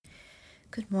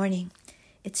Good morning.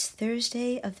 It's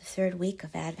Thursday of the third week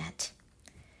of Advent.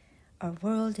 Our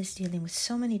world is dealing with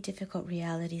so many difficult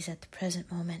realities at the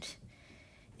present moment.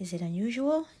 Is it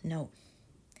unusual? No.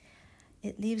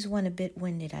 It leaves one a bit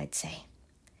winded, I'd say.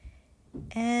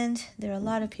 And there are a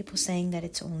lot of people saying that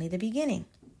it's only the beginning.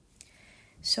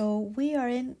 So we are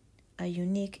in a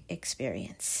unique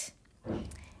experience.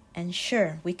 And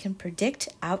sure, we can predict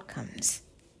outcomes,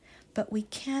 but we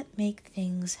can't make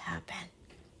things happen.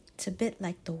 It's a bit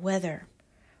like the weather,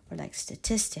 or like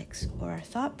statistics, or our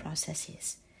thought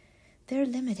processes. They're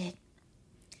limited.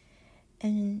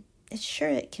 And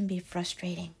it can be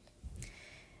frustrating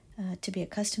to be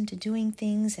accustomed to doing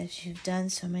things as you've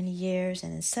done so many years,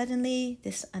 and then suddenly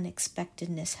this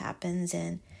unexpectedness happens,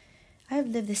 and I've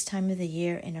lived this time of the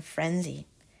year in a frenzy,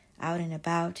 out and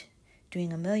about,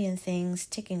 doing a million things,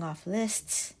 ticking off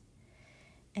lists,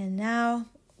 and now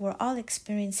we're all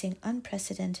experiencing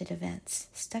unprecedented events,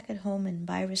 stuck at home in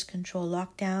virus control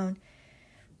lockdown,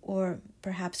 or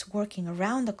perhaps working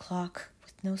around the clock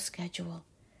with no schedule,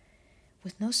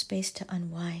 with no space to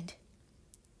unwind.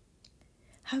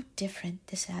 How different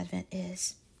this Advent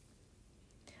is.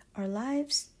 Our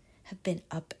lives have been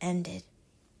upended,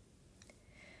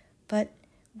 but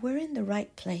we're in the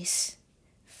right place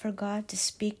for God to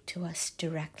speak to us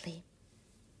directly.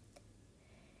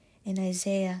 In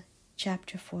Isaiah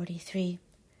chapter 43,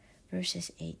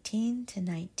 verses 18 to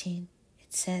 19,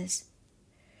 it says,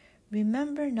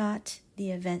 "Remember not the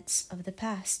events of the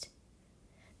past.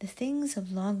 The things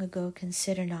of long ago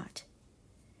consider not.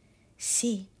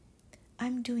 See,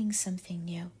 I'm doing something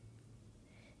new.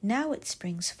 Now it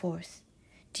springs forth.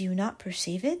 Do you not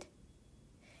perceive it?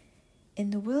 In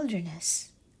the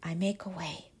wilderness I make a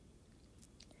way.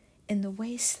 In the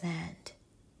wasteland,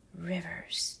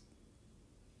 rivers."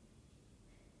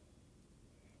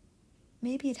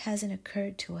 Maybe it hasn't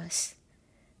occurred to us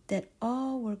that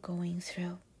all we're going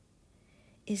through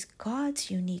is God's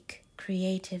unique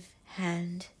creative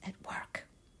hand at work.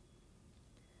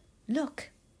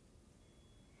 Look,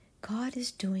 God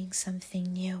is doing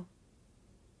something new.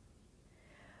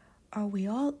 Are we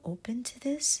all open to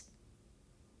this?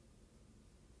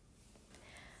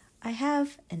 I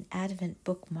have an Advent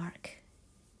bookmark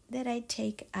that I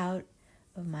take out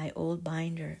of my old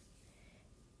binder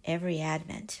every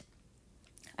Advent.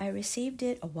 I received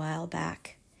it a while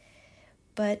back,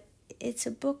 but it's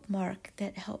a bookmark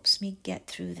that helps me get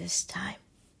through this time.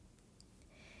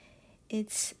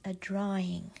 It's a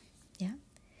drawing,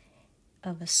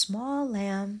 of a small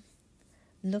lamb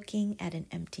looking at an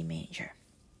empty manger.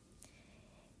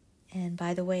 And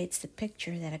by the way, it's the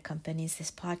picture that accompanies this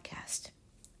podcast.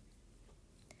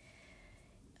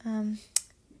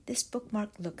 This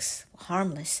bookmark looks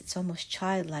harmless. It's almost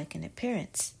childlike in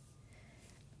appearance,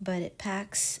 but it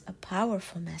packs a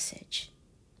powerful message.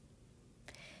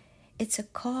 It's a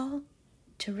call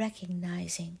to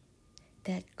recognizing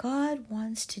that God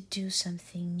wants to do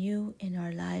something new in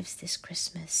our lives this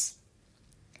Christmas.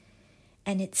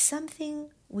 And it's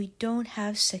something we don't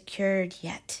have secured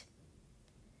yet.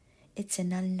 It's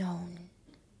an unknown.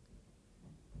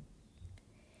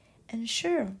 And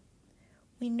sure,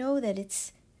 we know that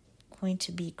it's going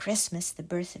to be Christmas, the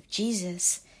birth of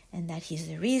Jesus, and that He's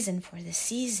the reason for the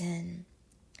season.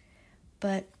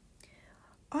 But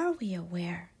are we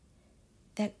aware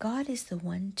that God is the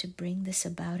one to bring this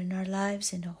about in our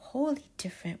lives in a wholly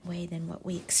different way than what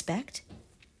we expect?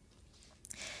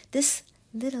 This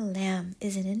little lamb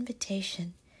is an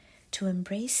invitation to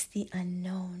embrace the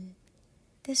unknown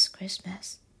this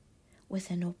Christmas with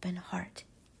an open heart.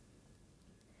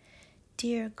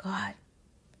 Dear God,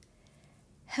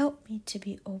 help me to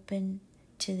be open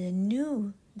to the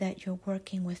new that you're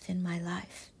working within my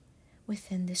life,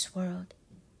 within this world.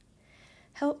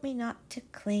 Help me not to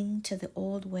cling to the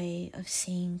old way of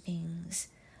seeing things,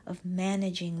 of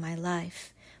managing my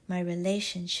life, my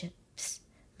relationships,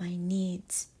 my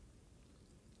needs.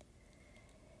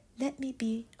 Let me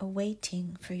be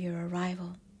awaiting for your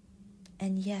arrival,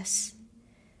 and yes,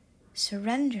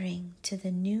 surrendering to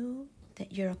the new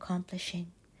that you're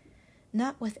accomplishing,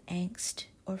 not with angst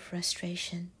or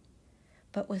frustration,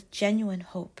 but with genuine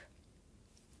hope.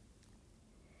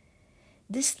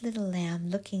 This little lamb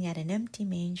looking at an empty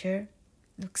manger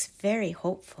looks very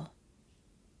hopeful.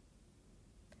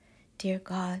 Dear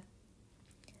God,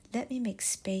 let me make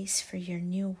space for your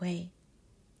new way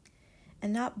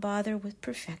and not bother with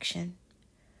perfection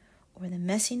or the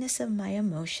messiness of my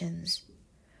emotions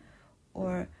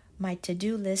or my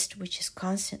to-do list, which is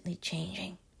constantly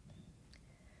changing,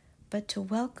 but to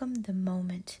welcome the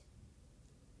moment,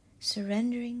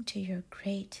 surrendering to your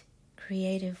great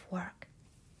creative work.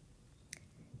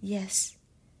 Yes,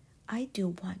 I do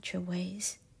want your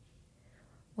ways,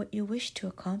 what you wish to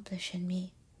accomplish in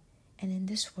me and in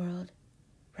this world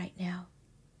right now.